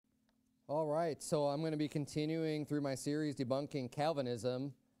All right, so I'm going to be continuing through my series, Debunking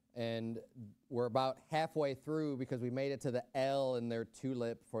Calvinism, and we're about halfway through because we made it to the L in their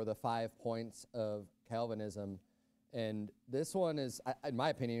tulip for the 5 points of Calvinism. And this one is, in my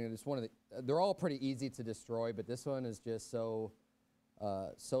opinion, it's one of the, they're all pretty easy to destroy, but this one is just so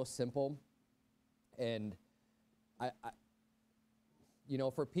simple. And you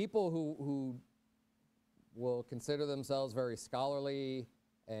know, for people who will consider themselves very scholarly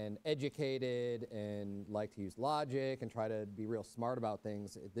and educated and like to use logic and try to be real smart about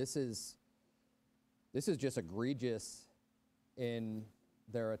things, this is just egregious in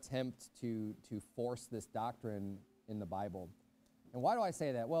their attempt to force this doctrine in the Bible. And why do I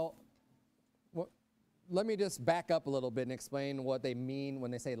say that? Well, let me just back up a little bit and explain what they mean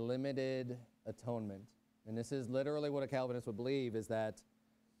when they say limited atonement. And this is literally what a Calvinist would believe, is that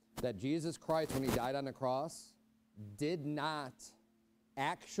Jesus Christ, when he died on the cross, did not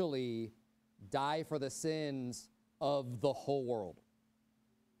actually die for the sins of the whole world.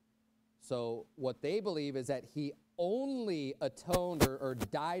 So what they believe is that he only atoned or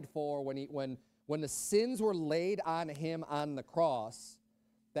died for when the sins were laid on him on the cross,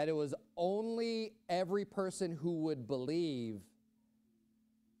 that it was only every person who would believe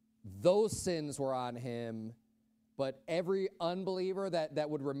those sins were on him, but every unbeliever that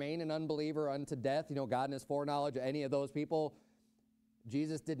would remain an unbeliever unto death, you know, God in his foreknowledge, any of those people,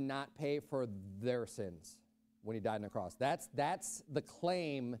 Jesus did not pay for their sins when he died on the cross. That's the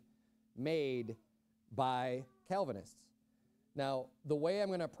claim made by Calvinists. Now, the way I'm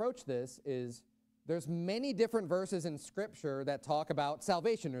going to approach this is there's many different verses in Scripture that talk about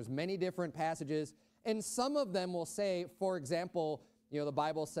salvation. There's many different passages, and some of them will say, for example, you know, the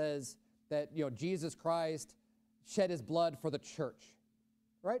Bible says that, you know, Jesus Christ shed his blood for the church,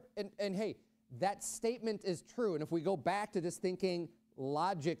 right? And hey, that statement is true. And if we go back to just thinking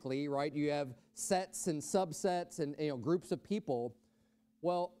logically, right, you have sets and subsets and, you know, groups of people.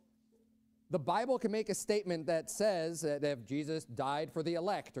 Well, the Bible can make a statement that says that if Jesus died for the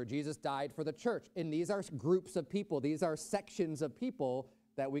elect or Jesus died for the church, and these are groups of people, these are sections of people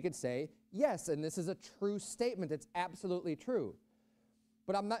that we could say, yes, and this is a true statement. It's absolutely true.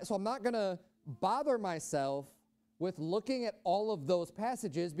 But I'm not going to bother myself with looking at all of those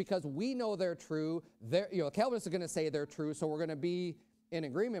passages because we know they're true. You know, Calvinists are going to say they're true, so we're going to be in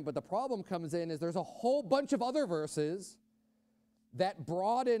agreement. But the problem comes in is there's a whole bunch of other verses that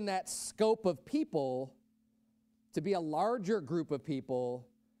broaden that scope of people to be a larger group of people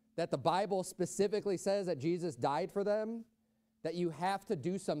that the Bible specifically says that Jesus died for them, that you have to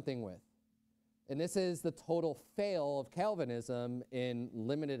do something with. And this is the total fail of Calvinism in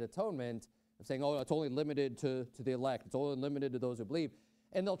limited atonement, of saying, oh, it's only limited to the elect. It's only limited to those who believe.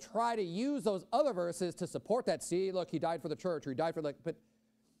 And they'll try to use those other verses to support that. See, look, he died for the church, or he died for but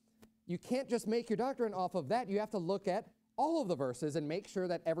you can't just make your doctrine off of that. You have to look at all of the verses and make sure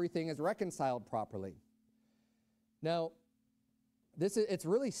that everything is reconciled properly. Now, it's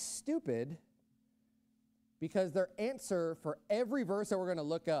really stupid because their answer for every verse that we're going to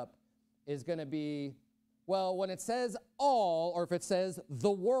look up is going to be, well, when it says all, or if it says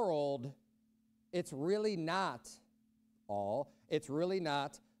the world, it's really not all. It's really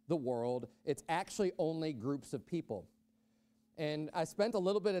not the world. It's actually only groups of people. And I spent a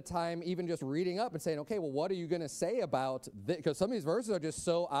little bit of time even just reading up and saying, okay, well, what are you going to say about this? Because some of these verses are just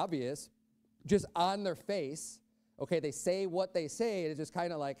so obvious, just on their face. Okay, they say what they say. It's just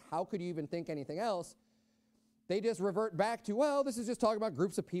kind of like, how could you even think anything else? They just revert back to, well, this is just talking about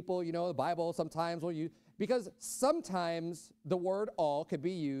groups of people. You know, the Bible sometimes will use, because sometimes the word all could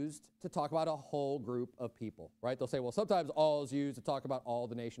be used to talk about a whole group of people, right? They'll say, well, sometimes all is used to talk about all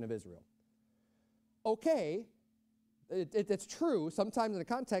the nation of Israel. Okay, it's true. Sometimes in the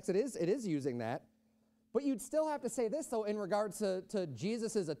context it is using that. But you'd still have to say this, though, in regards to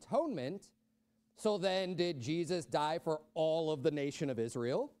Jesus' atonement. So then did Jesus die for all of the nation of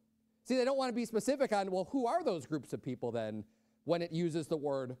Israel? See, they don't want to be specific on, well, who are those groups of people then when it uses the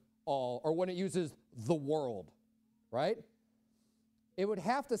word all or when it uses the world, right? It would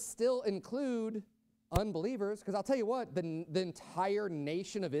have to still include unbelievers, because I'll tell you what, the entire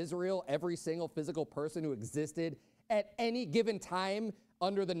nation of Israel, every single physical person who existed at any given time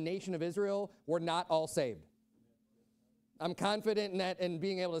under the nation of Israel were not all saved. I'm confident in that and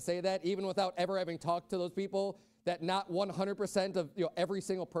being able to say that, even without ever having talked to those people, that not 100% of every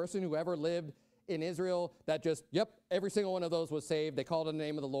single person who ever lived in Israel, that just, yep, every single one of those was saved. They called on the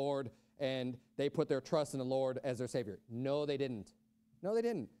name of the Lord, and they put their trust in the Lord as their Savior. No, they didn't. No, they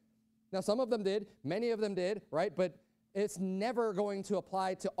didn't. Now, some of them did. Many of them did, right? But it's never going to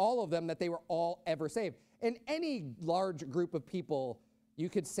apply to all of them that they were all ever saved. And any large group of people, you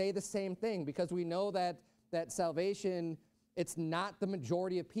could say the same thing, because we know that salvation, it's not the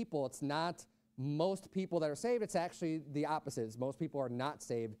majority of people. It's not most people that are saved. It's actually the opposite. Most people are not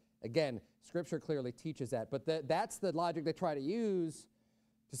saved. Again, Scripture clearly teaches that. But that's the logic they try to use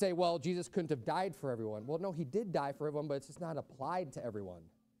to say, well, Jesus couldn't have died for everyone. Well, no, he did die for everyone, but it's just not applied to everyone.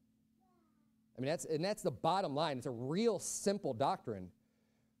 I mean, that's the bottom line. It's a real simple doctrine.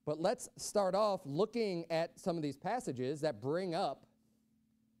 But let's start off looking at some of these passages that bring up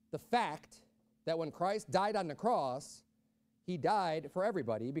the fact that when Christ died on the cross, he died for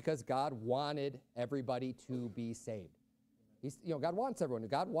everybody because God wanted everybody to be saved. God wants everyone.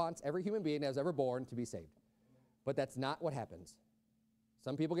 God wants every human being that was ever born to be saved. But that's not what happens.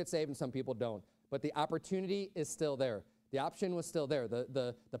 Some people get saved and some people don't. But the opportunity is still there. The option was still there.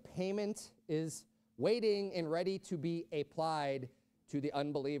 The payment is waiting and ready to be applied to the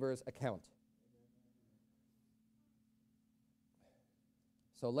unbeliever's account.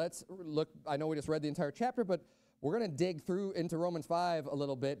 So let's look. I know we just read the entire chapter, but we're going to dig through into Romans 5 a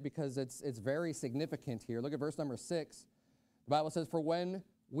little bit because it's very significant here. Look at verse number 6. The Bible says, "For when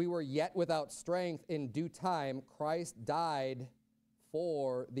we were yet without strength, in due time Christ died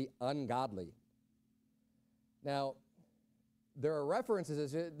for the ungodly." Now, there are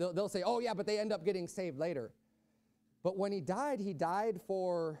references. They'll say, oh, yeah, but they end up getting saved later. But when he died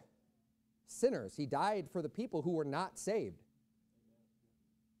for sinners. He died for the people who were not saved.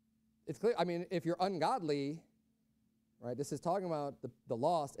 It's clear. I mean, if you're ungodly, right, this is talking about the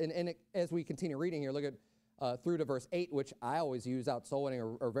lost. And as we continue reading here, look at through to verse 8, which I always use out soul winning,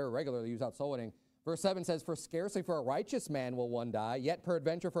 or very regularly use out soul winning. Verse 7 says, "For scarcely for a righteous man will one die, yet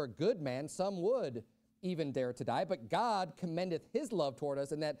peradventure for a good man some would even dare to die. But God commendeth his love toward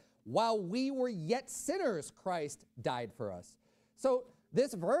us, in that while we were yet sinners, Christ died for us." So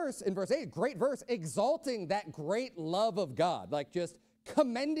this verse in verse 8, great verse, exalting that great love of God, like just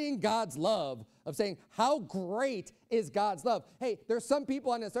commending God's love, of saying, how great is God's love? Hey, there's some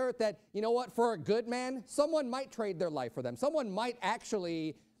people on this earth that, you know what, for a good man, someone might trade their life for them. Someone might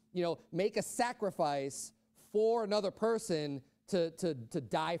actually, make a sacrifice for another person to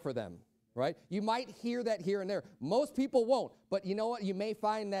die for them, right? You might hear that here and there. Most people won't, but you know what? You may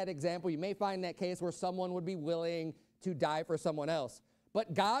find that example. You may find that case where someone would be willing to die for someone else.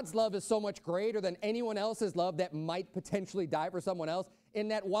 But God's love is so much greater than anyone else's love that might potentially die for someone else, in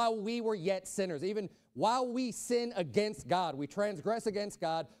that while we were yet sinners, even while we sin against God, we transgress against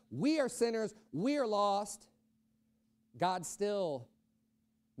God, we are sinners, we are lost, God still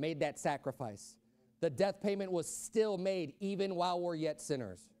made that sacrifice. The death payment was still made even while we're yet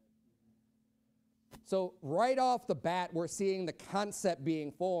sinners. So right off the bat, we're seeing the concept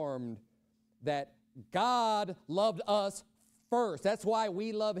being formed that God loved us first. That's why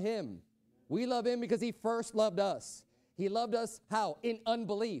we love him. We love him because he first loved us. He loved us how? In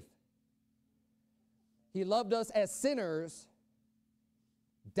unbelief. He loved us as sinners,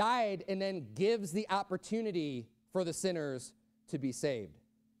 died, and then gives the opportunity for the sinners to be saved.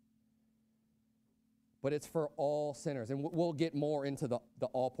 But it's for all sinners. And we'll get more into the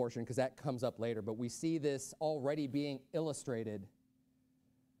all portion because that comes up later. But we see this already being illustrated,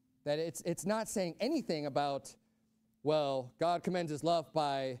 that it's not saying anything about, well, God commends his love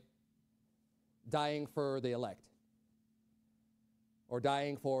by dying for the elect or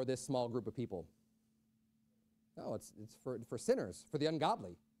dying for this small group of people. No, it's for sinners, for the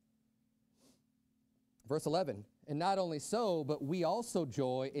ungodly. Verse 11, "And not only so, but we also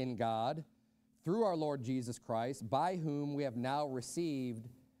joy in God through our Lord Jesus Christ, by whom we have now received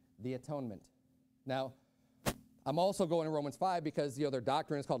the atonement." Now, I'm also going to Romans 5 because, their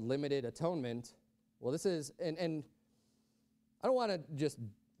doctrine is called limited atonement. Well, this is, and I don't want to just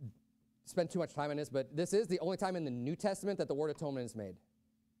spend too much time on this, but this is the only time in the New Testament that the word atonement is made.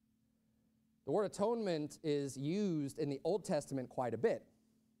 The word atonement is used in the Old Testament quite a bit,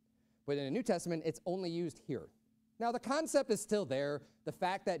 but in the New Testament, it's only used here. Now, the concept is still there, the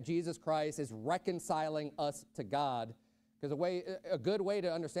fact that Jesus Christ is reconciling us to God, because a good way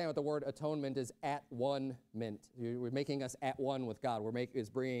to understand what the word atonement is at one meant. We're making us at one with God. Is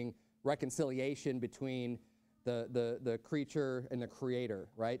bringing reconciliation between the creature and the creator,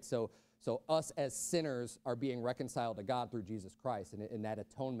 right? So us as sinners are being reconciled to God through Jesus Christ, and that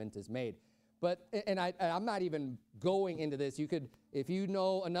atonement is made. But, and I'm not even going into this. You could, if you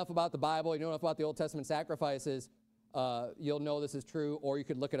know enough about the Bible, you know enough about the Old Testament sacrifices, you'll know this is true, or you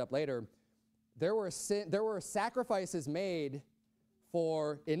could look it up later. There were sacrifices made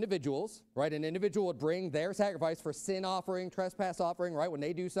for individuals, right? An individual would bring their sacrifice for sin offering, trespass offering, right? When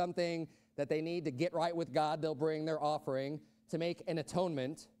they do something that they need to get right with God, they'll bring their offering to make an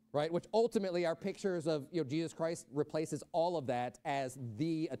atonement. right? Which ultimately are pictures of, Jesus Christ replaces all of that as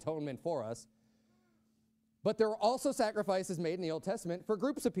the atonement for us. But there were also sacrifices made in the Old Testament for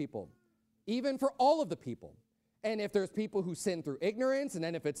groups of people, even for all of the people. And if there's people who sin through ignorance, and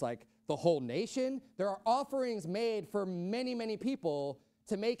then if it's like the whole nation, there are offerings made for many, many people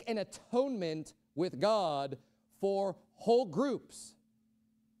to make an atonement with God for whole groups.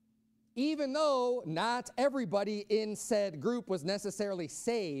 Even though not everybody in said group was necessarily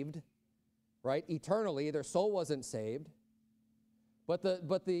saved, right, eternally, their soul wasn't saved, but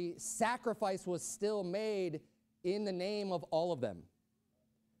the sacrifice was still made in the name of all of them.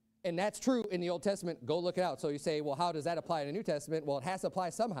 And that's true in the Old Testament. Go look it out. So you say, well, how does that apply in the New Testament? Well, it has to apply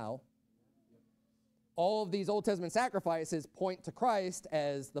somehow. All of these Old Testament sacrifices point to Christ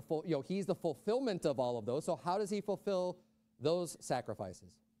as the full, he's the fulfillment of all of those. So how does he fulfill those sacrifices?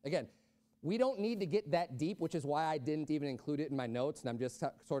 Again, we don't need to get that deep, which is why I didn't even include it in my notes, and I'm just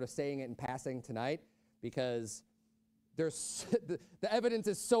sort of saying it in passing tonight, because there's the evidence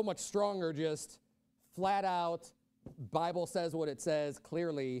is so much stronger, just flat out, Bible says what it says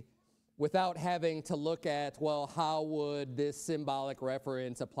clearly, without having to look at, well, how would this symbolic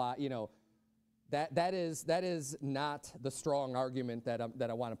reference apply? That is not the strong argument that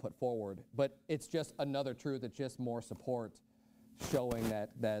I want to put forward, but it's just another truth. It's just more support showing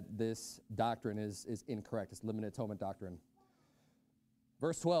that this doctrine is incorrect. It's limited atonement doctrine.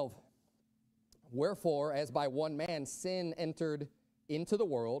 Verse 12, wherefore, as by one man sin entered into the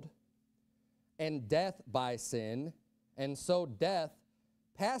world, and death by sin, and so death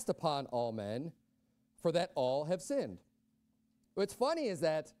passed upon all men, for that all have sinned. What's funny is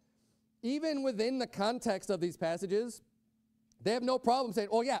that even within the context of these passages, they have no problem saying,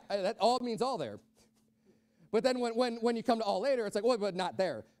 oh yeah, that all means all there. But then when you come to all later, it's like, well, but not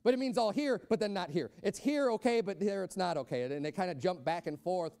there. But it means all here, but then not here. It's here, okay, but there it's not okay. And they kind of jump back and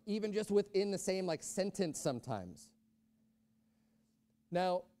forth, even just within the same sentence sometimes.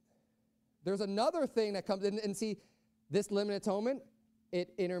 Now, there's another thing that comes in, and see, this limited atonement,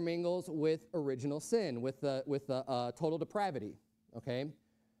 it intermingles with original sin, with the total depravity, okay?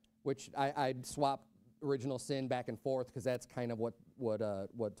 Which I'd swap original sin back and forth, because that's kind of what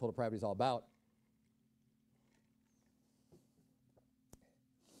total depravity is all about.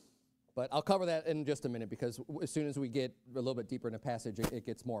 But I'll cover that in just a minute, because as soon as we get a little bit deeper in the passage, it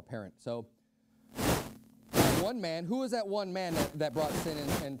gets more apparent. So, one man, who is that one man that brought sin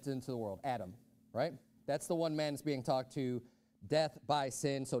into the world? Adam, right? That's the one man that's being talked to, death by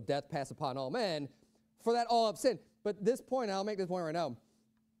sin, so death passed upon all men, for that all have sinned. But this point, I'll make this point right now.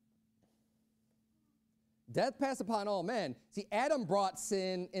 Death passed upon all men. See, Adam brought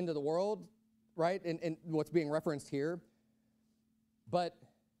sin into the world, right? And what's being referenced here. But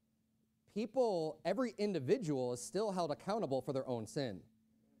people, every individual is still held accountable for their own sin.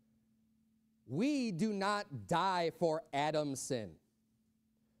 We do not die for Adam's sin.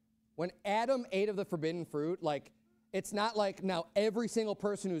 When Adam ate of the forbidden fruit, it's not like now every single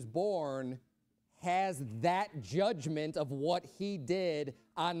person who's born has that judgment of what he did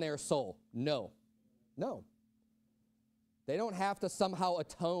on their soul. No. They don't have to somehow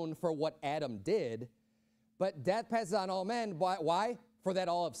atone for what Adam did, but death passes on all men. Why? For that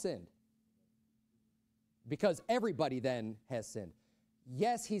all have sinned. Because everybody then has sinned.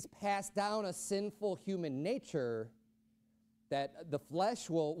 Yes, he's passed down a sinful human nature that the flesh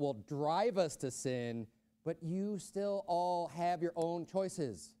will drive us to sin, but you still all have your own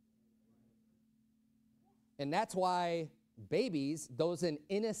choices. And that's why babies, those in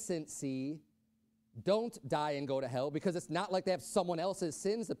innocency, don't die and go to hell, because it's not like they have someone else's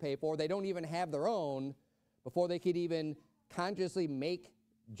sins to pay for. They don't even have their own before they could even consciously make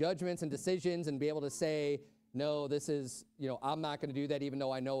judgments and decisions and be able to say, no, this is, I'm not going to do that even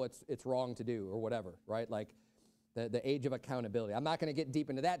though I know it's wrong to do or whatever, right? Like the age of accountability. I'm not going to get deep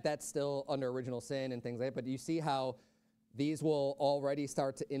into that. That's still under original sin and things like that. But you see how these will already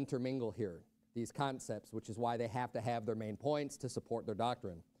start to intermingle here, these concepts, which is why they have to have their main points to support their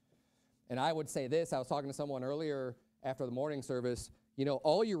doctrine. And I would say this, I was talking to someone earlier after the morning service,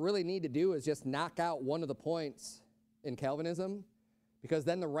 all you really need to do is just knock out one of the points in Calvinism, because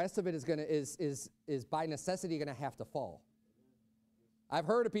then the rest of it is by necessity going to have to fall. I've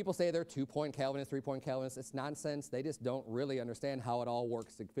heard of people say they're 2-point Calvinists, 3-point Calvinists. It's nonsense. They just don't really understand how it all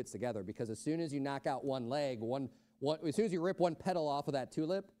works and fits together, because as soon as you knock out one leg, as soon as you rip one petal off of that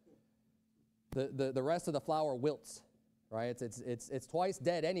tulip, the rest of the flower wilts, right? It's twice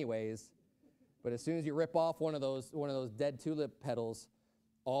dead anyways. But as soon as you rip off one of those dead tulip petals,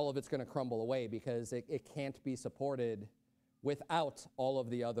 all of it's going to crumble away, because it can't be supported without all of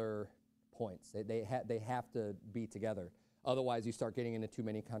the other points. They have to be together. Otherwise, you start getting into too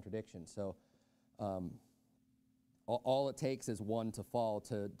many contradictions. So all it takes is one to fall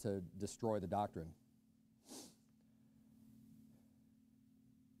to destroy the doctrine.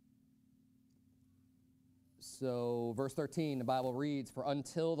 So verse 13, the Bible reads, "For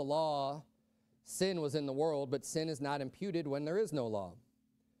until the law, sin was in the world, but sin is not imputed when there is no law.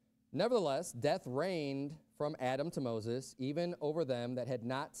 Nevertheless, death reigned from Adam to Moses, even over them that had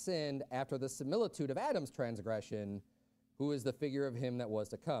not sinned after the similitude of Adam's transgression, who is the figure of him that was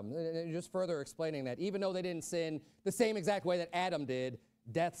to come." And just further explaining that even though they didn't sin the same exact way that Adam did,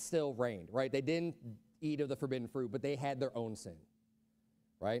 death still reigned, right? They didn't eat of the forbidden fruit, but they had their own sin,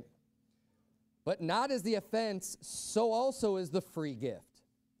 right? "But not as the offense, so also is the free gift.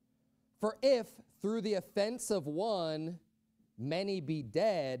 For if through the offense of one many be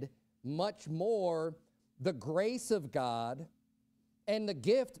dead, much more the grace of God and the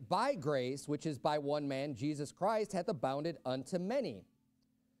gift by grace, which is by one man, Jesus Christ, hath abounded unto many.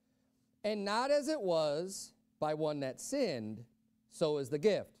 And not as it was by one that sinned, so is the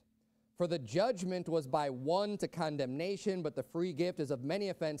gift. For the judgment was by one to condemnation, but the free gift is of many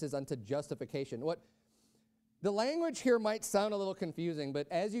offenses unto justification." The language here might sound a little confusing, but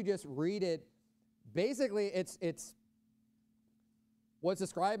as you just read it, basically it's what's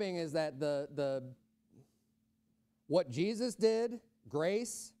describing is that what Jesus did,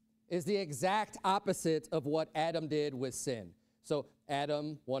 grace, is the exact opposite of what Adam did with sin. So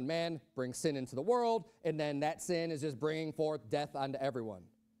Adam, one man, brings sin into the world, and then that sin is just bringing forth death unto everyone.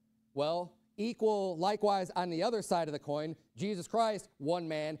 Well, equal likewise on the other side of the coin, Jesus Christ, one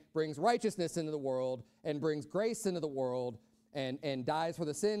man, brings righteousness into the world and brings grace into the world and dies for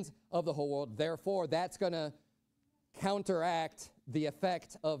the sins of the whole world. Therefore, that's going to counteract the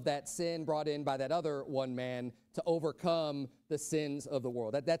effect of that sin brought in by that other one man to overcome the sins of the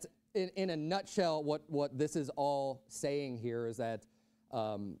world. That's in a nutshell what this is all saying here, is that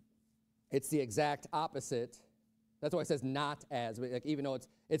it's the exact opposite. That's why it says not as, like, even though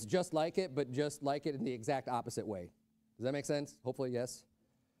it's just like it, but just like it in the exact opposite way. Does that make sense? Hopefully, yes.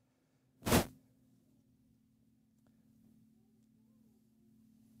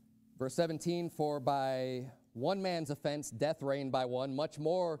 Verse 17, "For by one man's offense death reigned by one, much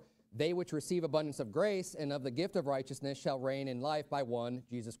more they which receive abundance of grace and of the gift of righteousness shall reign in life by one,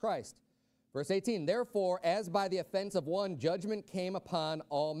 Jesus Christ." Verse 18, "Therefore, as by the offense of one judgment came upon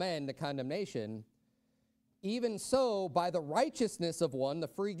all men to condemnation, even so by the righteousness of one the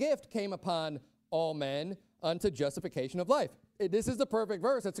free gift came upon all men unto justification of life." This is the perfect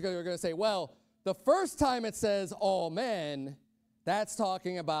verse. You're going to say, well, the first time it says all men, that's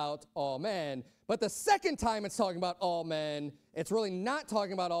talking about all men. But the second time it's talking about all men, it's really not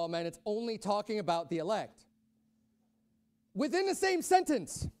talking about all men. It's only talking about the elect. Within the same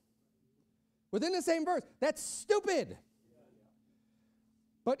sentence. Within the same verse. That's stupid.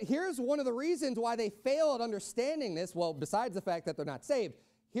 But here's one of the reasons why they fail at understanding this. Well, besides the fact that they're not saved,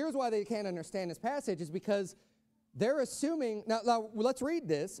 here's why they can't understand this passage, is because they're assuming, now let's read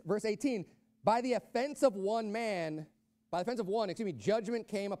this, verse 18. "By the offense of one man, judgment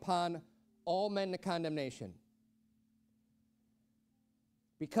came upon all men to condemnation."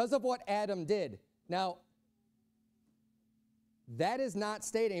 Because of what Adam did. Now, that is not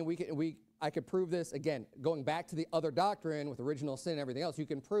stating, I could prove this, again, going back to the other doctrine with original sin and everything else, you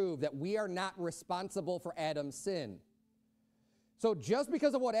can prove that we are not responsible for Adam's sin. So just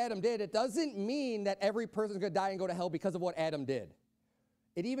because of what Adam did, it doesn't mean that every person is going to die and go to hell because of what Adam did.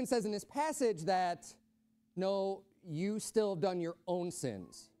 It even says in this passage that, no, you still have done your own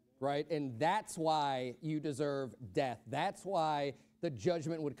sins, right? And that's why you deserve death. That's why the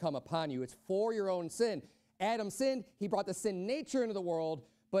judgment would come upon you. It's for your own sin. Adam sinned. He brought the sin nature into the world,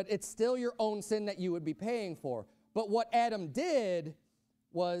 but it's still your own sin that you would be paying for. But what Adam did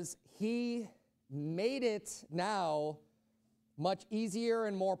was he made it now much easier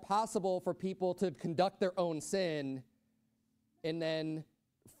and more possible for people to conduct their own sin and then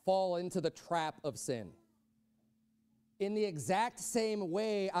fall into the trap of sin. In the exact same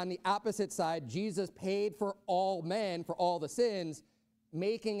way, on the opposite side, Jesus paid for all men, for all the sins,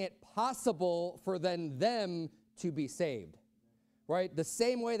 making it possible for them to be saved. Right? The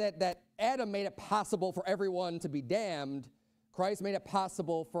same way that Adam made it possible for everyone to be damned, Christ made it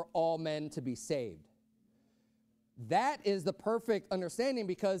possible for all men to be saved. That is the perfect understanding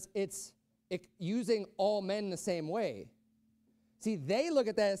because it's using all men the same way. See, they look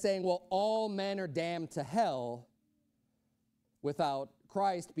at that as saying, well, all men are damned to hell without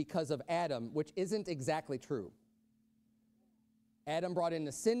Christ because of Adam, which isn't exactly true. Adam brought in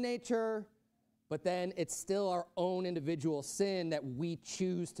the sin nature, But then it's still our own individual sin that we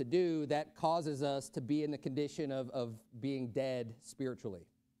choose to do that causes us to be in the condition of being dead spiritually.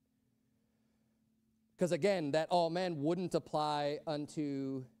 Because again, that all men wouldn't apply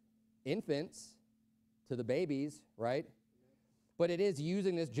unto infants, to the babies, right? But it is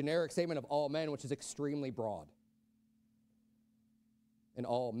using this generic statement of all men, which is extremely broad. And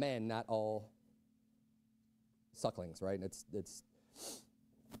all men, not all sucklings, right?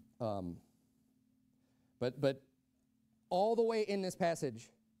 But all the way in this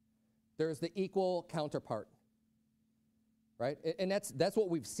passage, there's the equal counterpart, right? And that's what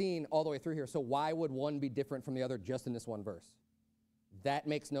we've seen all the way through here. So why would one be different from the other just in this one verse? That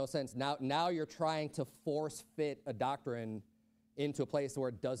makes no sense. Now you're trying to force fit a doctrine into a place where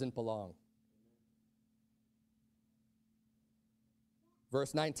it doesn't belong.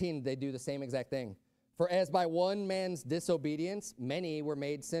 Verse 19, they do the same exact thing. For as by one man's disobedience many were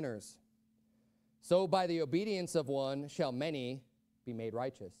made sinners, so by the obedience of one shall many be made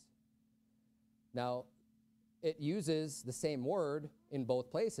righteous. Now, it uses the same word in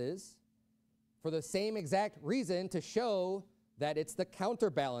both places for the same exact reason, to show that it's the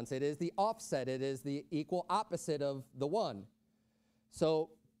counterbalance, it is the offset, it is the equal opposite of the one.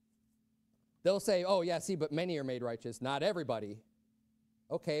 So they'll say, oh yeah, see, but many are made righteous, not everybody.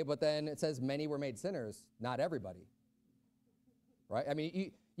 Okay, but then it says many were made sinners, not everybody. Right? I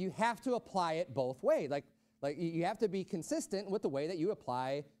mean, you have to apply it both ways. Like you have to be consistent with the way that you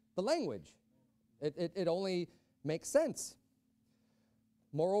apply the language. It only makes sense.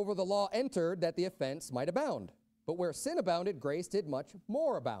 Moreover, the law entered that the offense might abound. But where sin abounded, grace did much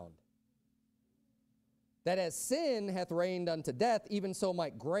more abound. That as sin hath reigned unto death, even so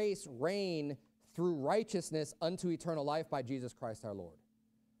might grace reign through righteousness unto eternal life by Jesus Christ our Lord.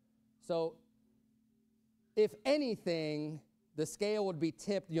 So, if anything, the scale would be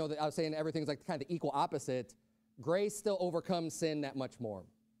tipped, I was saying everything's like kind of the equal opposite. Grace still overcomes sin that much more.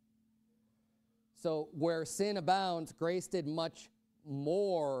 So, where sin abounds, grace did much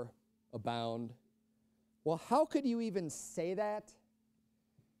more abound. Well, how could you even say that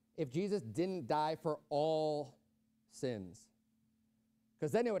if Jesus didn't die for all sins?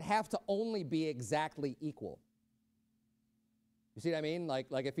 Because then it would have to only be exactly equal. You see what I mean? Like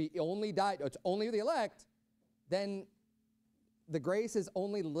if he only died, it's only the elect, then the grace is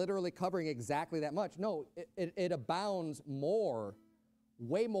only literally covering exactly that much. No, it abounds more,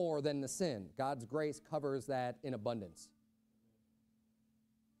 way more than the sin. God's grace covers that in abundance.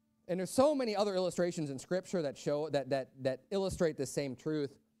 And there's so many other illustrations in Scripture that show that illustrate the same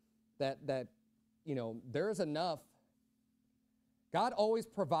truth, that there's enough. God always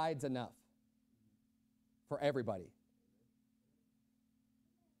provides enough for everybody,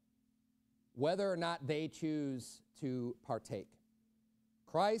 whether or not they choose to partake.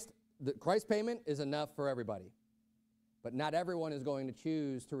 The Christ payment is enough for everybody, but not everyone is going to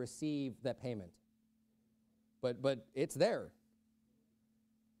choose to receive that payment. But it's there.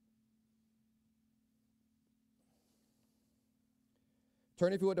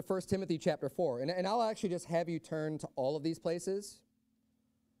 Turn, if you would, to 1 Timothy chapter 4. And I'll actually just have you turn to all of these places,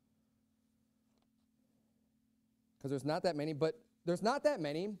 because there's not that many.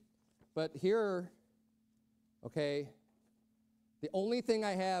 But here, okay, the only thing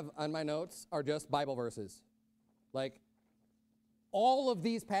I have on my notes are just Bible verses. Like, all of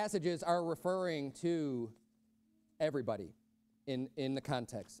these passages are referring to everybody in the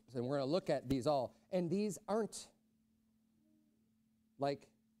context. And we're going to look at these all. And these aren't like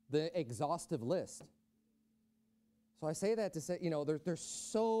the exhaustive list. So I say that to say, there's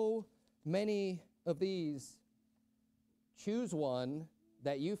so many of these. Choose one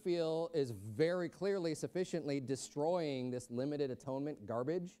that you feel is very clearly sufficiently destroying this limited atonement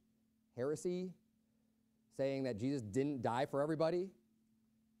garbage, heresy, saying that Jesus didn't die for everybody.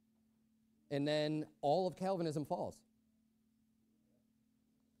 And then all of Calvinism falls.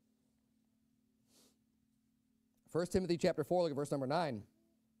 1 Timothy chapter 4, look at verse number 9.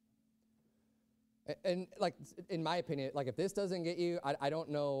 And like, in my opinion, like if this doesn't get you, I don't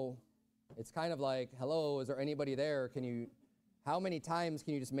know. It's kind of like, hello, is there anybody there? How many times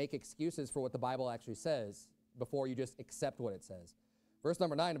can you just make excuses for what the Bible actually says before you just accept what it says? Verse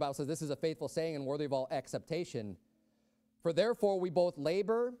number 9, the Bible says, this is a faithful saying and worthy of all acceptation. For therefore we both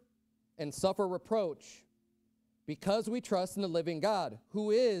labor and suffer reproach because we trust in the living God,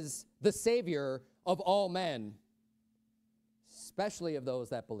 who is the Savior of all men, especially of those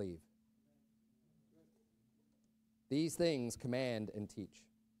that believe. These things command and teach.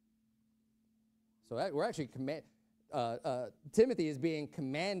 So we're actually Timothy is being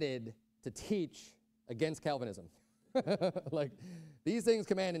commanded to teach against Calvinism. Like, these things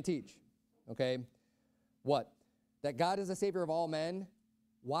command and teach. okay? What? That God is the Savior of all men.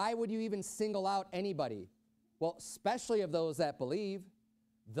 Why would you even single out anybody? Well, especially of those that believe.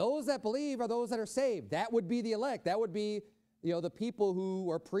 Those that believe are those that are saved. That would be the elect. That would be, the people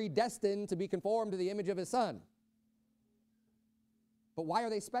who are predestined to be conformed to the image of his Son. But why are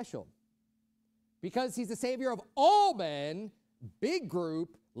they special? Because he's the Savior of all men, big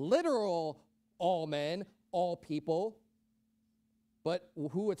group, literal all men, all people. But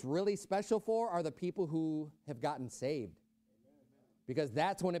who it's really special for are the people who have gotten saved. Because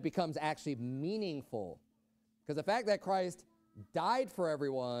that's when it becomes actually meaningful. Because the fact that Christ died for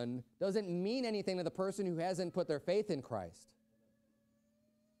everyone doesn't mean anything to the person who hasn't put their faith in Christ.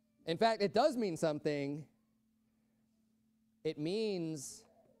 In fact, it does mean something. It means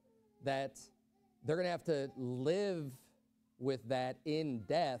that they're going to have to live with that in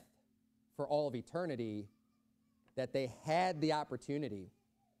death for all of eternity, that they had the opportunity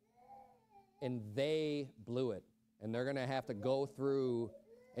and they blew it. And they're going to have to go through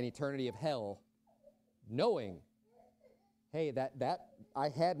an eternity of hell knowing, hey, that I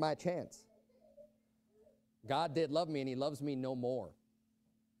had my chance. God did love me, and he loves me no more.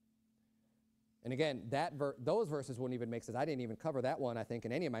 And again, those verses wouldn't even make sense. I didn't even cover that one, I think,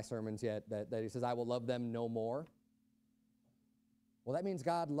 in any of my sermons yet, that he says, I will love them no more. Well, that means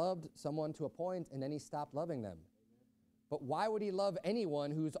God loved someone to a point, and then he stopped loving them. But why would he love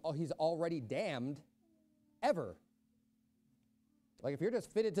anyone he's already damned ever? Like, if you're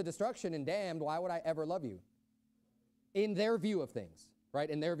just fitted to destruction and damned, why would I ever love you? In their view of things, right?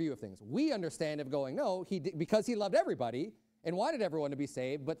 In their view of things. We understand of going, no, because he loved everybody and wanted everyone to be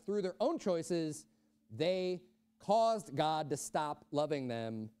saved, but through their own choices, they caused God to stop loving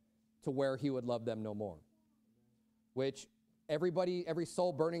them to where he would love them no more. Which every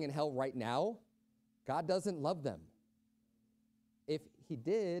soul burning in hell right now, God doesn't love them. If he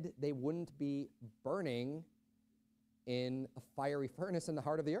did, they wouldn't be burning in a fiery furnace in the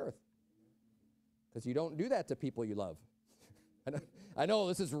heart of the earth. Because you don't do that to people you love. I know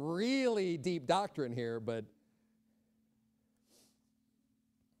this is really deep doctrine here, but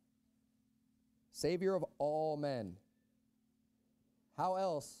Savior of all men. How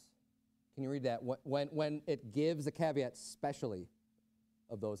else can you read that when it gives a caveat, especially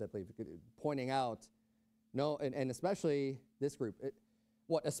of those that believe, pointing out, no, and especially this group.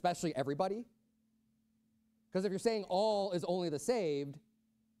 Especially everybody? Because if you're saying all is only the saved,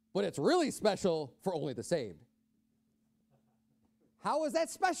 but it's really special for only the saved. How is that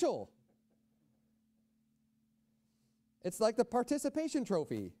special? It's like the participation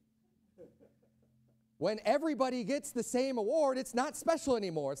trophy. When everybody gets the same award, it's not special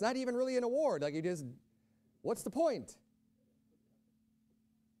anymore. It's not even really an award. Like, what's the point?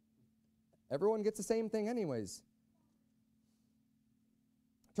 Everyone gets the same thing anyways.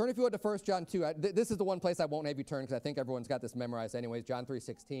 Turn, if you would, to 1 John 2. This is the one place I won't have you turn because I think everyone's got this memorized anyways. John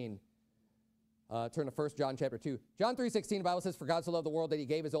 3:16. Turn to 1 John chapter 2. John 3:16, the Bible says, for God so loved the world that he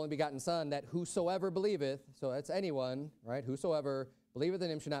gave his only begotten Son, that whosoever believeth, so that's anyone, right? Whosoever believeth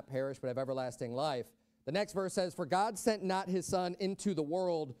in him should not perish, but have everlasting life. The next verse says, for God sent not his Son into the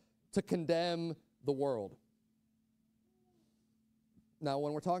world to condemn the world. Now,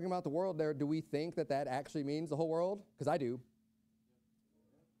 when we're talking about the world there, do we think that actually means the whole world? Because I do.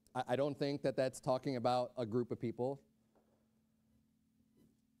 I don't think that that's talking about a group of people.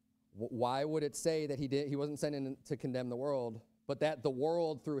 Why would it say that he wasn't sent in to condemn the world, but that the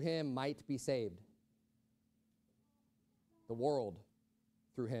world through him might be saved? The world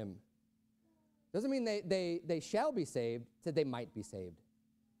through him. Doesn't mean they shall be saved, it said they might be saved.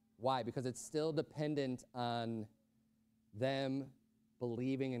 Why? Because it's still dependent on them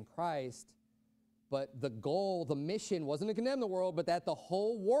believing in Christ. But the goal, the mission wasn't to condemn the world, but that the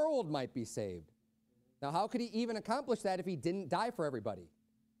whole world might be saved. Now, how could he even accomplish that if he didn't die for everybody?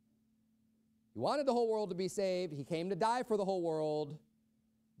 He wanted the whole world to be saved. He came to die for the whole world,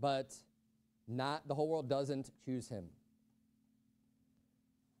 but the whole world doesn't choose him.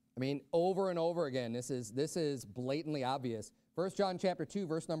 I mean, over and over again, this is blatantly obvious. 1 John chapter 2,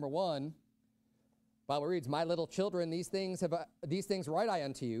 verse number 1, Bible reads, my little children, these things write I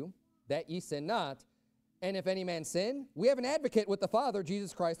unto you, that ye sin not. And if any man sin, we have an advocate with the Father,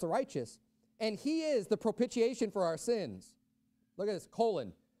 Jesus Christ the righteous. And he is the propitiation for our sins. Look at this,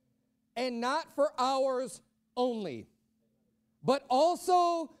 colon. And not for ours only, but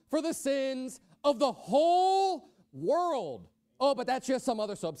also for the sins of the whole world. Oh, but that's just some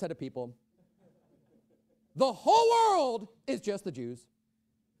other subset of people. The whole world is just the Jews.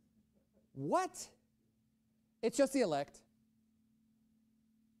 What? It's just the elect.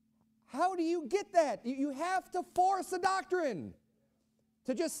 How do you get that? You have to force a doctrine.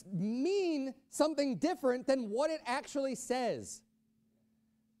 to just mean something different than what it actually says.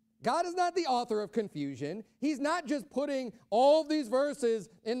 God is not the author of confusion. He's not just putting all these verses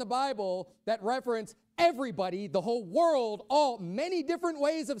in the Bible that reference everybody, the whole world, all many different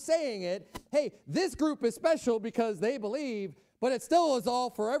ways of saying it. Hey, this group is special because they believe, but it still is all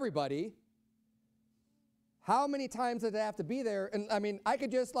for everybody. How many times does it have to be there? And I mean, I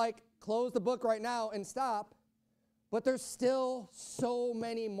could just like close the book right now and stop, but there's still so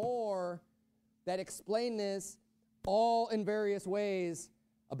many more that explain this all in various ways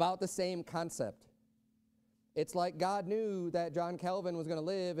about the same concept. It's like God knew that John Calvin was going to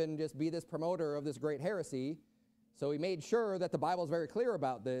live and just be this promoter of this great heresy, so he made sure that the Bible is very clear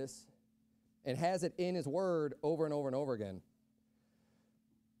about this and has it in his word over and over and over again.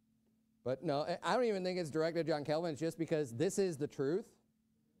 But no, I don't even think it's directed at John Calvin. It's just because this is the truth,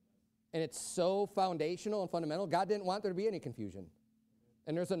 and it's so foundational and fundamental. God didn't want there to be any confusion.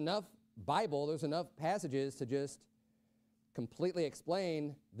 And there's enough Bible, there's enough passages to just completely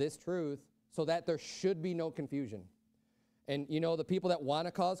explain this truth so that there should be no confusion. And you know, the people that want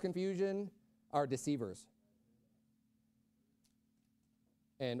to cause confusion are deceivers.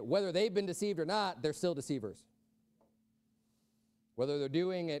 And whether they've been deceived or not, they're still deceivers. Whether they're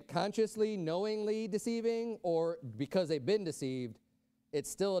doing it consciously, knowingly deceiving, or because they've been deceived,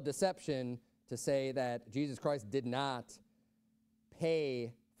 it's still a deception to say that Jesus Christ did not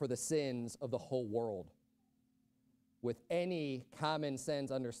pay for the sins of the whole world with any common sense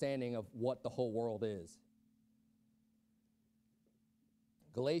understanding of what the whole world is.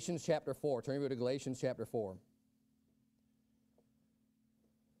 Galatians chapter 4. Turn over to Galatians chapter 4.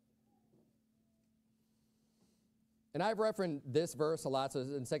 And I've referenced this verse a lot, so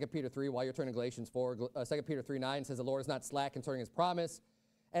in 2 Peter 3, while you're turning to Galatians 4, 2 Peter 3:9 says, the Lord is not slack concerning his promise,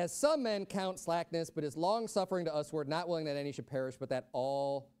 as some men count slackness, but is long-suffering to usward, not willing that any should perish, but that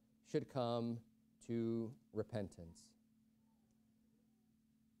all should come to repentance.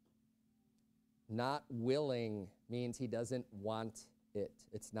 Not willing means he doesn't want it.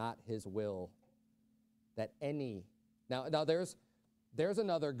 It's not his will that any. Now there's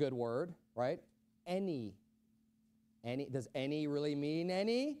another good word, right? Any. Does any really mean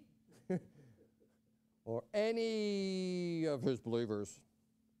any? Or any of his believers?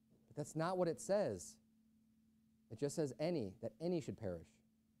 But that's not what it says. It just says any, that any should perish.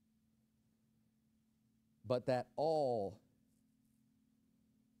 But that all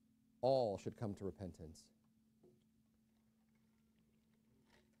should come to repentance.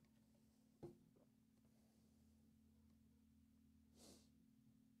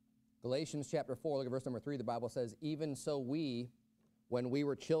 Galatians chapter 4, look at verse number 3. The Bible says, even so we, when we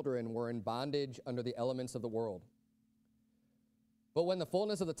were children, were in bondage under the elements of the world. But when the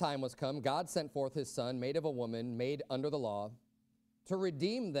fullness of the time was come, God sent forth his Son, made of a woman, made under the law, to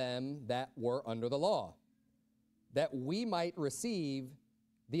redeem them that were under the law, that we might receive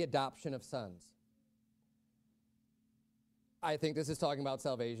the adoption of sons. I think this is talking about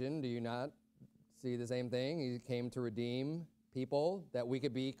salvation. Do you not see the same thing? He came to redeem people that we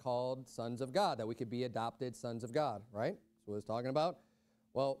could be called sons of God, that we could be adopted sons of God, right? That's what it's talking about.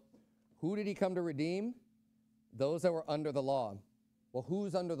 Well, who did he come to redeem? Those that were under the law. Well,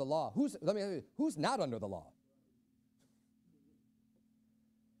 who's under the law? Who's not under the law?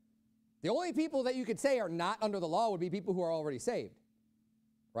 The only people that you could say are not under the law would be people who are already saved,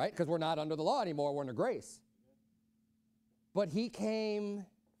 right? Because we're not under the law anymore, we're under grace. But he came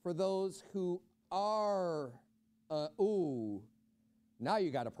for those who are, now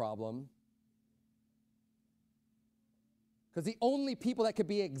you got a problem. Because the only people that could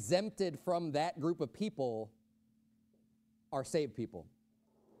be exempted from that group of people are saved people.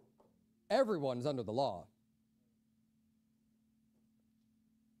 Everyone's under the law.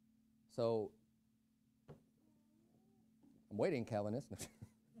 So, I'm waiting, Calvinist. What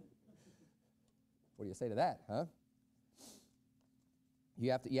do you say to that, huh?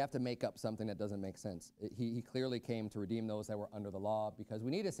 You have to make up something that doesn't make sense. He clearly came to redeem those that were under the law because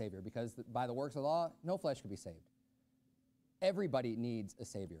we need a Savior, because by the works of the law, no flesh could be saved. Everybody needs a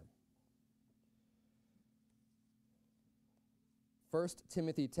Savior. 1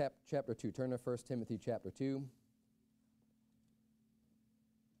 Timothy chapter 2. Turn to 1 Timothy chapter 2.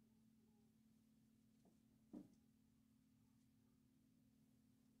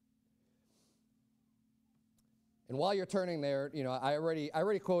 And while you're turning there, you know, I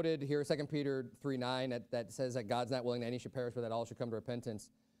already quoted here 2 Peter 3:9 that says that God's not willing that any should perish, but that all should come to repentance.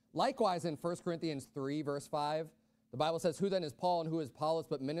 Likewise, in 1 Corinthians 3, verse 5, the Bible says, who then is Paul and who is Apollos,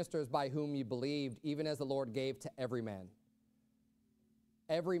 but ministers by whom you believed, even as the Lord gave to every man.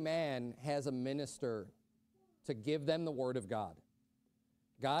 Every man has a minister to give them the word of God.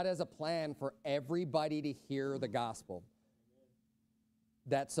 God has a plan for everybody to hear the gospel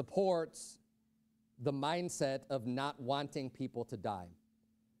that supports the mindset of not wanting people to die.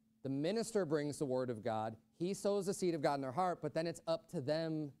 The minister brings the word of God. He sows the seed of God in their heart, but then it's up to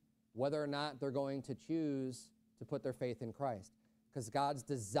them whether or not they're going to choose to put their faith in Christ. Because God's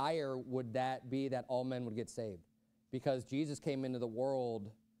desire would that be that all men would get saved. Because Jesus came into the world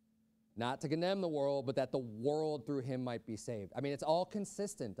not to condemn the world, but that the world through him might be saved. I mean, it's all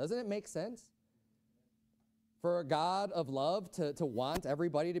consistent. Doesn't it make sense? For a God of love to want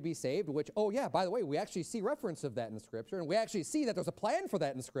everybody to be saved, which, oh yeah, by the way, we actually see reference of that in the Scripture, and we actually see that there's a plan for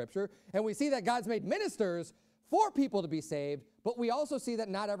that in the Scripture, and we see that God's made ministers for people to be saved, but we also see that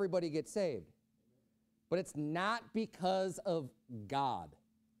not everybody gets saved. But it's not because of God.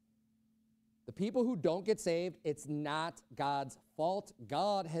 The people who don't get saved, it's not God's fault.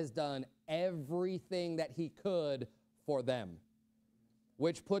 God has done everything that he could for them,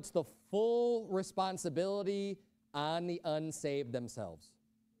 which puts the full responsibility on the unsaved themselves.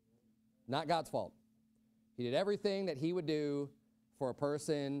 Not God's fault. He did everything that he would do for a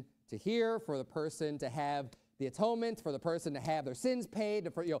person to hear, for the person to have the atonement, for the person to have their sins paid.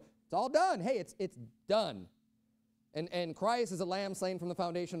 It's all done. Hey, it's done. And Christ is a lamb slain from the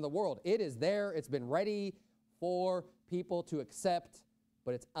foundation of the world. It is there. It's been ready for people to accept,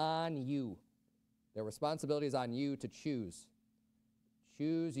 but it's on you. Their responsibility is on you to choose.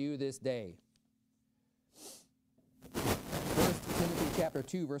 Choose you this day. 1 Timothy chapter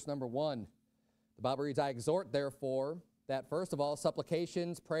 2, verse number 1. The Bible reads, I exhort, therefore, that first of all,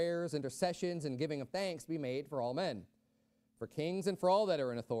 supplications, prayers, intercessions, and giving of thanks be made for all men, for kings and for all that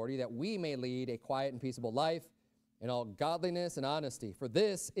are in authority, that we may lead a quiet and peaceable life in all godliness and honesty. For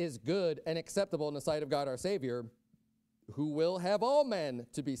this is good and acceptable in the sight of God our Savior, who will have all men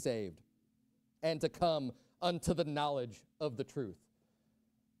to be saved and to come unto the knowledge of the truth.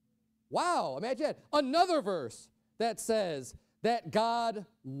 Wow, imagine that. Another verse that says that God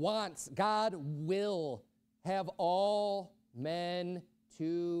wants, God will have all men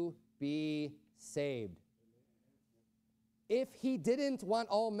to be saved. If he didn't want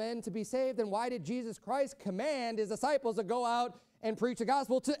all men to be saved, then why did Jesus Christ command his disciples to go out and preach the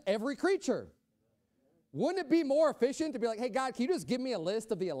gospel to every creature? Wouldn't it be more efficient to be like, hey, God, can you just give me a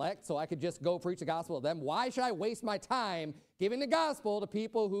list of the elect so I could just go preach the gospel to them? Why should I waste my time giving the gospel to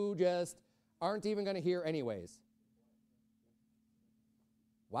people who just aren't even going to hear anyways?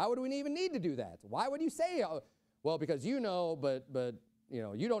 Why would we even need to do that? Why would you say, well, because you know, but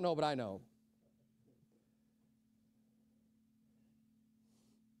you don't know, but I know.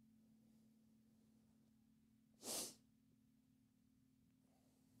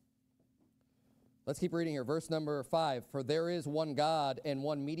 Let's keep reading here. Verse number 5. For there is one God and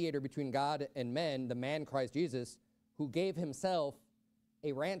one mediator between God and men, the man Christ Jesus, who gave himself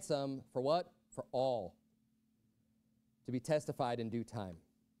a ransom for what? For all, to be testified in due time.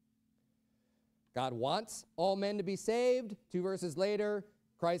 God wants all men to be saved. 2 verses later,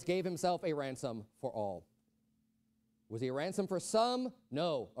 Christ gave himself a ransom for all. Was he a ransom for some?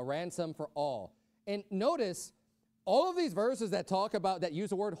 No, a ransom for all. And notice, all of these verses that talk about, that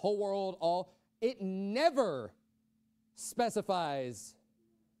use the word whole world, all, it never specifies,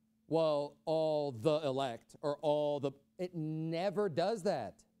 well, all the elect or all the, it never does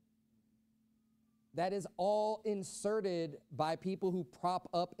that. That is all inserted by people who prop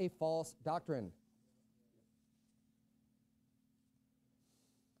up a false doctrine.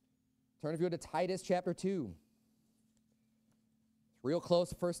 Turn, if you go to Titus chapter 2. It's real close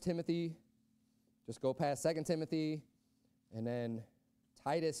to 1 Timothy. Just go past 2 Timothy. And then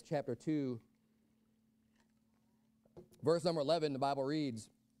Titus chapter 2. Verse number 11, the Bible reads,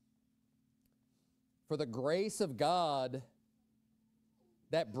 for the grace of God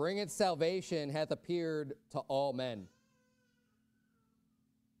that bringeth salvation hath appeared to all men.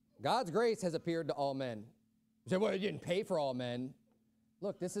 God's grace has appeared to all men. You say, well, it didn't pay for all men.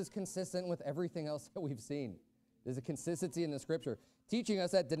 Look, this is consistent with everything else that we've seen. There's a consistency in the Scripture, teaching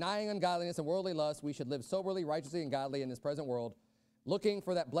us that denying ungodliness and worldly lust, we should live soberly, righteously, and godly in this present world, looking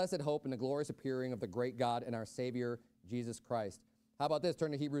for that blessed hope and the glorious appearing of the great God and our Savior, Jesus Christ. How about this?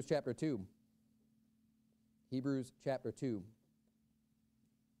 Turn to Hebrews chapter 2. Hebrews chapter 2.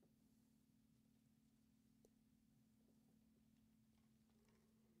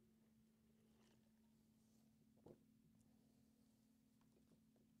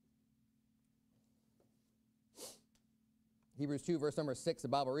 Hebrews 2, verse number 6, the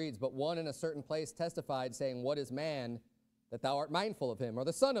Bible reads, but one in a certain place testified, saying, what is man that thou art mindful of him, or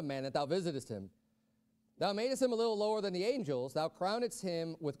the son of man that thou visitest him? Thou madest him a little lower than the angels, thou crownedst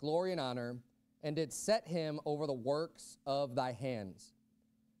him with glory and honor, and didst set him over the works of thy hands.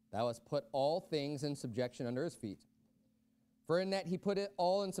 Thou hast put all things in subjection under his feet. For in that he put it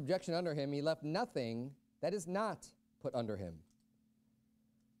all in subjection under him, he left nothing that is not put under him.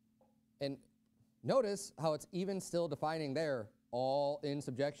 And notice how it's even still defining there, all in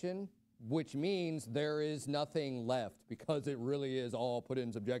subjection, which means there is nothing left, because it really is all put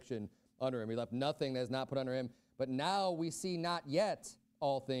in subjection under him. He left nothing that is not put under him. But now we see not yet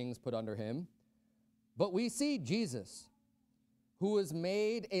all things put under him, but we see Jesus, who was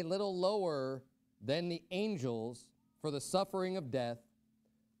made a little lower than the angels for the suffering of death,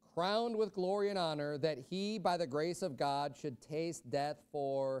 crowned with glory and honor, that he, by the grace of God, should taste death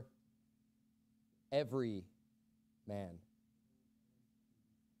for every man.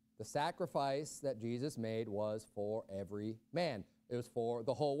 The sacrifice that Jesus made was for every man. It was for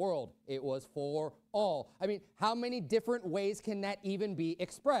the whole world. It was for all. I mean, how many different ways can that even be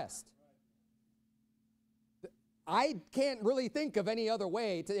expressed? I can't really think of any other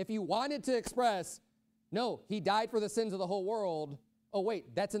way to, if you wanted to express, no, he died for the sins of the whole world. Oh,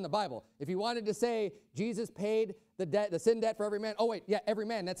 wait, that's in the Bible. If you wanted to say Jesus paid the debt, the sin debt for every man, oh, wait, yeah, every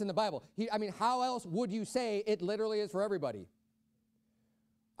man, that's in the Bible. I mean, how else would you say it literally is for everybody?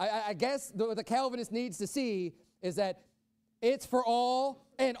 I guess what the Calvinist needs to see is that it's for all,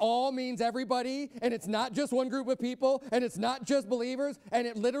 and all means everybody, and it's not just one group of people, and it's not just believers, and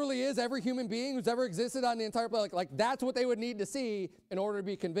it literally is every human being who's ever existed on the entire planet. Like that's what they would need to see in order to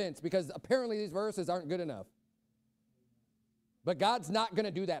be convinced, because apparently these verses aren't good enough. But God's not going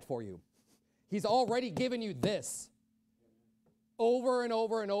to do that for you. He's already given you this over and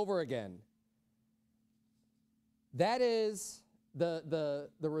over and over again. That is the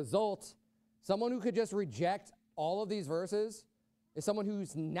result. Someone who could just reject all of these verses is someone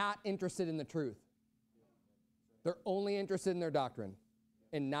who's not interested in the truth. They're only interested in their doctrine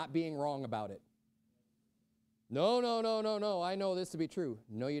and not being wrong about it. No, I know this to be true.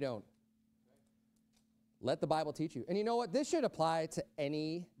 No, you don't. Let the Bible teach you. And you know what? This should apply to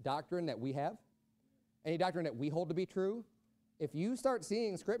any doctrine that we have, any doctrine that we hold to be true. If you start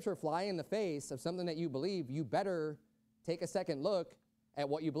seeing Scripture fly in the face of something that you believe, you better take a second look at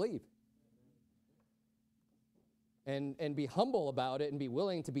what you believe. And be humble about it and be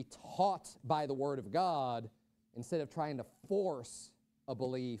willing to be taught by the Word of God instead of trying to force a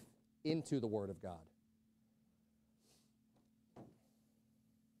belief into the Word of God.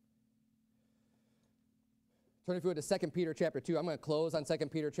 Turn if you would to 2 Peter chapter 2. I'm going to close on 2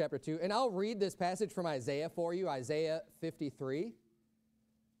 Peter chapter 2. And I'll read this passage from Isaiah for you, Isaiah 53.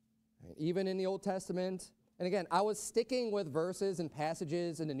 Even in the Old Testament. And again, I was sticking with verses and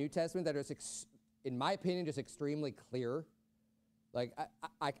passages in the New Testament that are, in my opinion, just extremely clear. Like,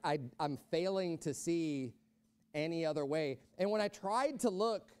 I'm failing to see any other way. And when I tried to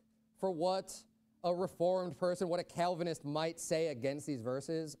look for what a Reformed person, what a Calvinist might say against these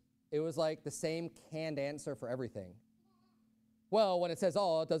verses, it was like the same canned answer for everything. Well, when it says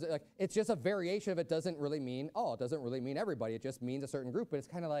all, it doesn't, like, it's just a variation of it doesn't really mean all. It doesn't really mean everybody. It just means a certain group. But it's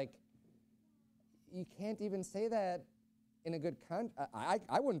kind of like, you can't even say that in a good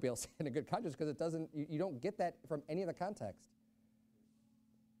I wouldn't be able to say it in a good conscience because it doesn't, you don't get that from any of the context.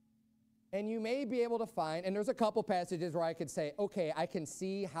 And you may be able to find, and there's a couple passages where I could say, okay, I can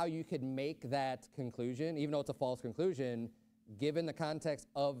see how you could make that conclusion, even though it's a false conclusion, given the context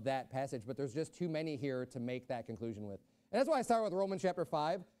of that passage, but there's just too many here to make that conclusion with. And that's why I start with Romans chapter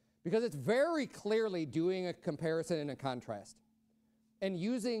 5, because it's very clearly doing a comparison and a contrast and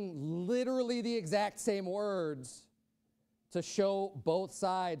using literally the exact same words to show both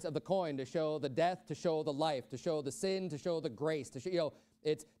sides of the coin, to show the death, to show the life, to show the sin, to show the grace, to show,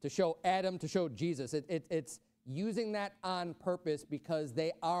 it's to show Adam, to show Jesus. It's using that on purpose because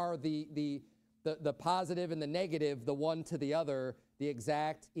they are the positive and the negative, the one to the other, the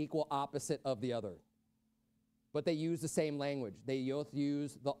exact equal opposite of the other. But they use the same language. They both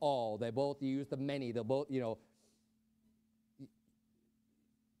use the all. They both use the many. They both,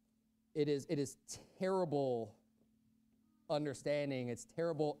 it is terrible understanding. It's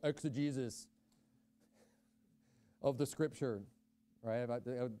terrible exegesis of the Scripture, right? About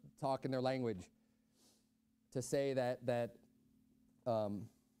talk in their language to say that to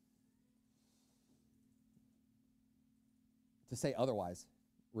say otherwise,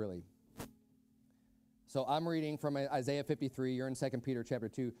 really. So I'm reading from Isaiah 53. You're in 2 Peter chapter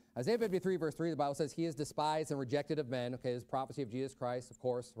 2. Isaiah 53, verse 3, the Bible says, he is despised and rejected of men. Okay, this is prophecy of Jesus Christ, of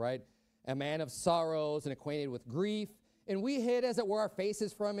course, right? A man of sorrows and acquainted with grief. And we hid, as it were, our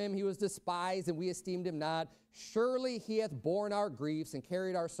faces from him. He was despised, and we esteemed him not. Surely he hath borne our griefs and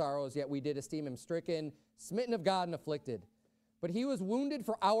carried our sorrows, yet we did esteem him stricken, smitten of God, and afflicted. But he was wounded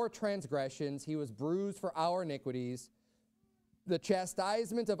for our transgressions. He was bruised for our iniquities. The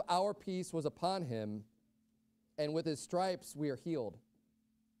chastisement of our peace was upon him, and with his stripes we are healed.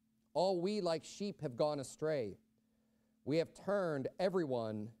 All we like sheep have gone astray. We have turned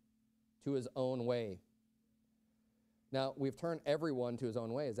everyone to his own way. Now, we've turned everyone to his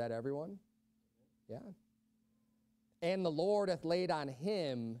own way. Is that everyone? Yeah. And the Lord hath laid on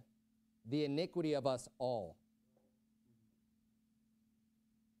him the iniquity of us all.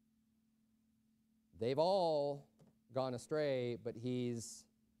 They've all gone astray, but he's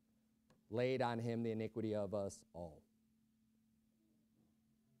laid on him the iniquity of us all.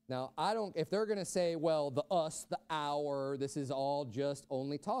 Now, if they're going to say, well, the us, the our, this is all just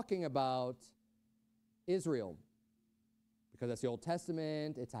only talking about Israel, because that's the Old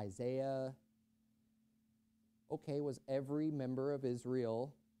Testament, it's Isaiah. Okay, was every member of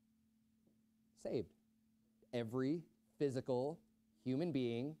Israel saved? Every physical human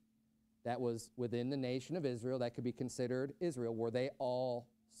being that was within the nation of Israel that could be considered Israel, were they all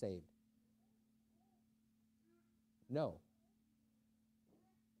saved? No.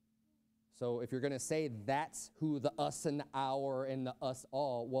 So if you're going to say that's who the us and the our and the us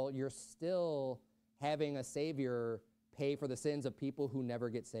all, well, you're still having a Savior pay for the sins of people who never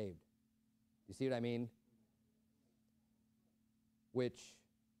get saved. You see what I mean? Which,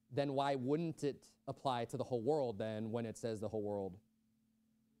 then why wouldn't it apply to the whole world then when it says the whole world?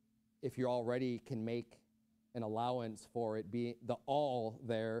 If you already can make an allowance for it being the all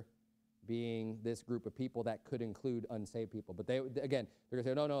there being this group of people that could include unsaved people. But they're going to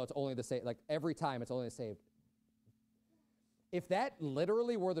say, no, it's only the saved. Like every time it's only the saved. If that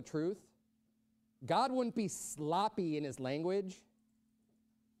literally were the truth, God wouldn't be sloppy in his language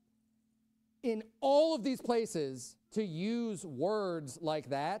in all of these places to use words like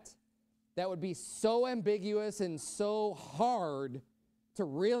that would be so ambiguous and so hard to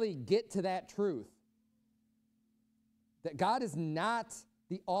really get to that truth. That God is not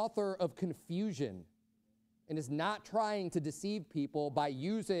the author of confusion and is not trying to deceive people by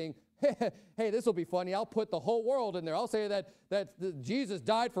using, hey, this will be funny, I'll put the whole world in there. I'll say that Jesus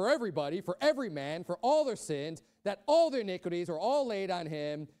died for everybody, for every man, for all their sins, that all their iniquities are all laid on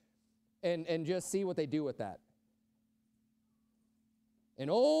him, and just see what they do with that. And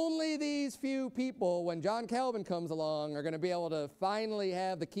only these few people, when John Calvin comes along, are going to be able to finally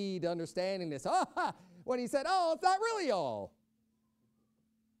have the key to understanding this. When he said, it's not really all.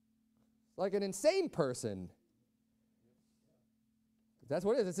 It's like an insane person. That's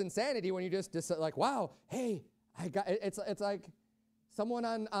what it is. It's insanity when you just like, wow, hey, it's like someone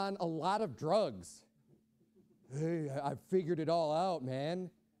on a lot of drugs. Hey, I figured it all out,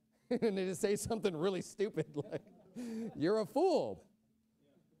 man. And they just say something really stupid like, you're a fool.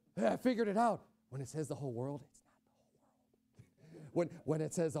 I figured it out. When it says the whole world, it's not the whole world. When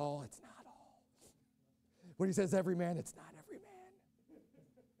it says all, it's not all. When he says every man, it's not every man.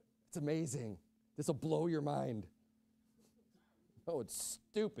 It's amazing. This will blow your mind. Oh, it's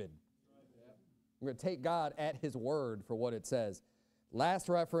stupid. I'm going to take God at his word for what it says. Last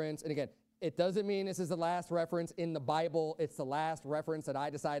reference, and again, it doesn't mean this is the last reference in the Bible. It's the last reference that I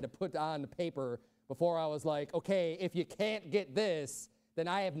decided to put on the paper before I was like, okay, if you can't get this, then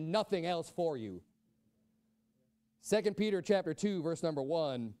I have nothing else for you. 2 Peter chapter 2, verse number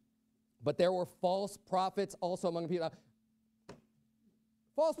 1. But there were false prophets also among the people.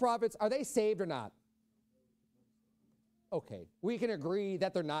 False prophets, are they saved or not? Okay, we can agree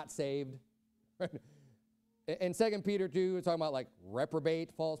that they're not saved. In 2 Peter 2, it's talking about like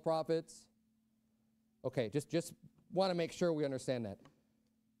reprobate false prophets. Okay, just want to make sure we understand that.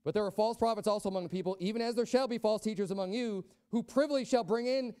 But there are false prophets also among the people, even as there shall be false teachers among you, who privily shall bring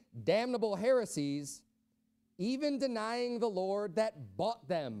in damnable heresies, even denying the Lord that bought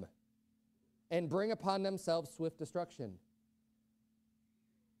them, and bring upon themselves swift destruction.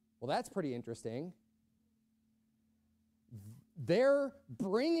 Well, that's pretty interesting. They're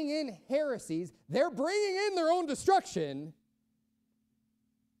bringing in heresies. They're bringing in their own destruction,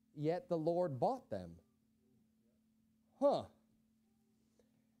 yet the Lord bought them. Huh.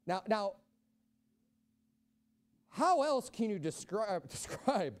 Now, how else can you describe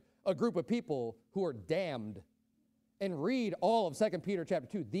a group of people who are damned? And read all of 2 Peter chapter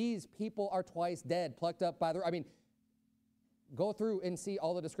 2. These people are twice dead, plucked up by the... go through and see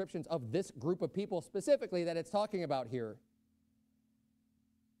all the descriptions of this group of people specifically that it's talking about here.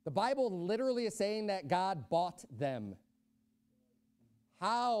 The Bible literally is saying that God bought them.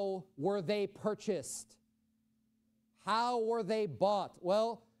 How were they purchased? How were they bought?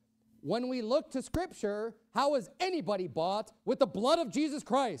 Well, when we look to Scripture, how is anybody bought? With the blood of Jesus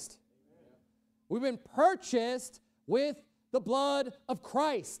Christ. Amen. We've been purchased with the blood of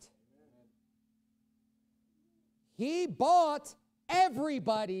Christ. Amen. He bought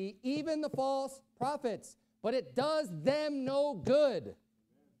everybody, even the false prophets. But it does them no good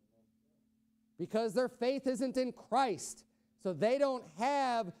because their faith isn't in Christ. So they don't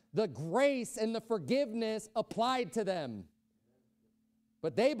have the grace and the forgiveness applied to them.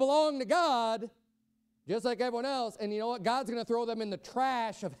 But they belong to God just like everyone else. And you know what? God's going to throw them in the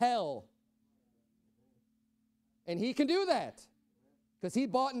trash of hell. And he can do that because he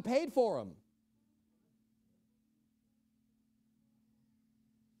bought and paid for them.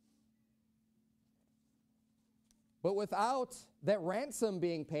 But without that ransom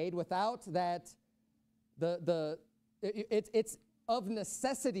being paid, without that, it's of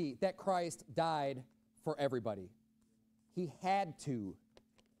necessity that Christ died for everybody. He had to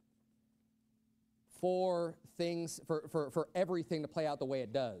for everything to play out the way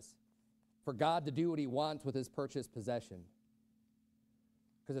it does, for God to do what he wants with his purchased possession.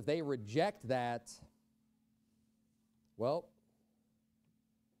 Because if they reject that, well,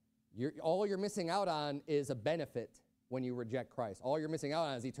 all you're missing out on is a benefit when you reject Christ. All you're missing out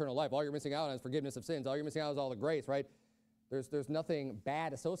on is eternal life. All you're missing out on is forgiveness of sins. All you're missing out on is all the grace, right? There's nothing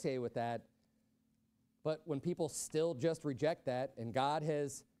bad associated with that. But when people still just reject that, and God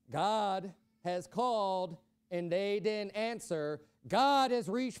has called and they didn't answer, God has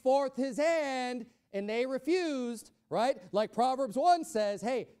reached forth his hand and they refused, right? Like Proverbs 1 says,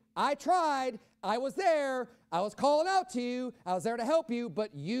 hey, I tried, I was there, I was calling out to you, I was there to help you,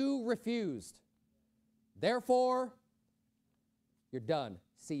 but you refused. Therefore, you're done.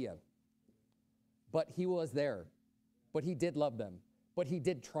 See ya. But he was there. But he did love them. But he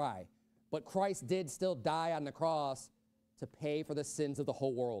did try. But Christ did still die on the cross to pay for the sins of the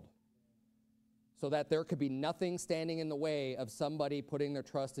whole world, so that there could be nothing standing in the way of somebody putting their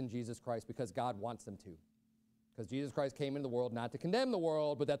trust in Jesus Christ, because God wants them to. Because Jesus Christ came into the world not to condemn the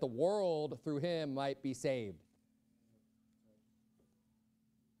world, but that the world through him might be saved.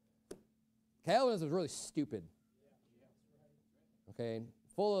 Calvinism is really stupid. Okay?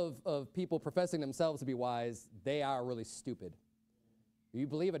 Full of people professing themselves to be wise, they are really stupid. If you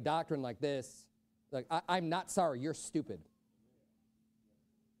believe a doctrine like this, like, I'm not sorry, you're stupid.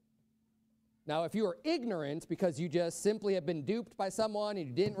 Now, if you are ignorant because you just simply have been duped by someone and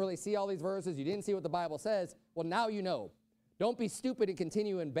you didn't really see all these verses, you didn't see what the Bible says, well, now you know. Don't be stupid and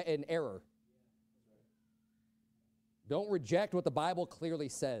continue in error. Don't reject what the Bible clearly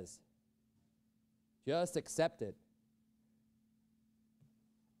says. Just accept it.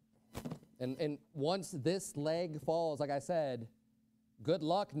 And once this leg falls, like I said, good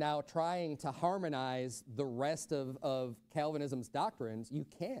luck now trying to harmonize the rest of Calvinism's doctrines. You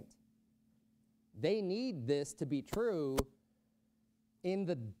can't. They need this to be true in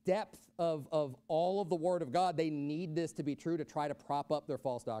the depth of all of the Word of God. They need this to be true to try to prop up their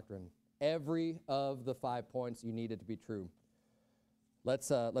false doctrine. Every of the 5 points you need it to be true.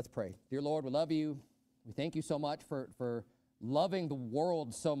 Let's pray. Dear Lord, we love you. We thank you so much for loving the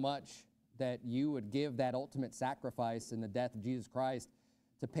world so much that you would give that ultimate sacrifice in the death of Jesus Christ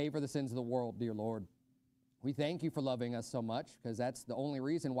to pay for the sins of the world, dear Lord. We thank you for loving us so much, because that's the only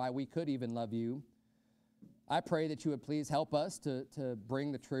reason why we could even love you. I pray that you would please help us to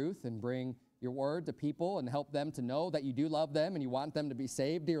bring the truth and bring your word to people and help them to know that you do love them and you want them to be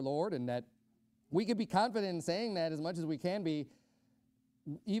saved, dear Lord, and that we could be confident in saying that as much as we can be,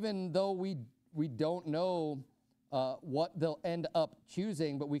 even though we don't know what they'll end up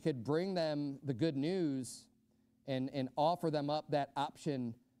choosing, but we could bring them the good news and offer them up that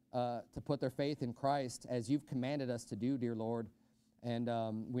option to put their faith in Christ as you've commanded us to do, dear Lord. And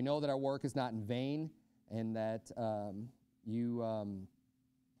we know that our work is not in vain, and that you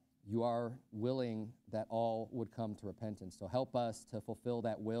are willing that all would come to repentance. So help us to fulfill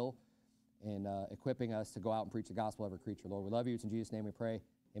that will and equipping us to go out and preach the gospel to every creature, Lord. We love you. It's in Jesus' name we pray.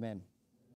 Amen.